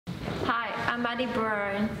I'm Maddie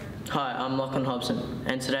Barone. Hi, I'm Lachlan Hobson,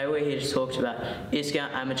 and today we're here to talk about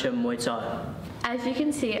ISKA Amateur Muay Thai. As you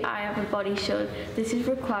can see, I have a body shield. This is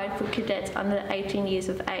required for cadets under 18 years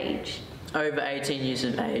of age. Over 18 years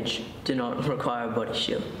of age do not require a body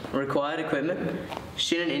shield. Required equipment: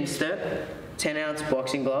 shin and instep, 10-ounce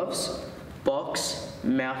boxing gloves, box,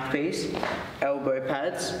 mouthpiece, elbow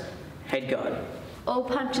pads, head guard. All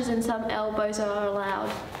punches and some elbows are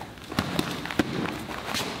allowed.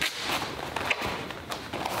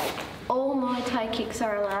 All Muay Thai kicks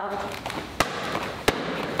are allowed.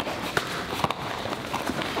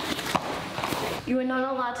 You are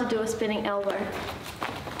not allowed to do a spinning elbow.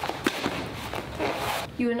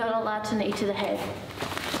 You are not allowed to knee to the head.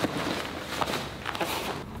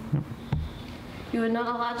 You are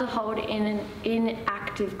not allowed to hold in an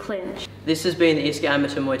inactive clinch. This has been the ISKA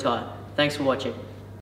Amateur Muay Thai. Thanks for watching.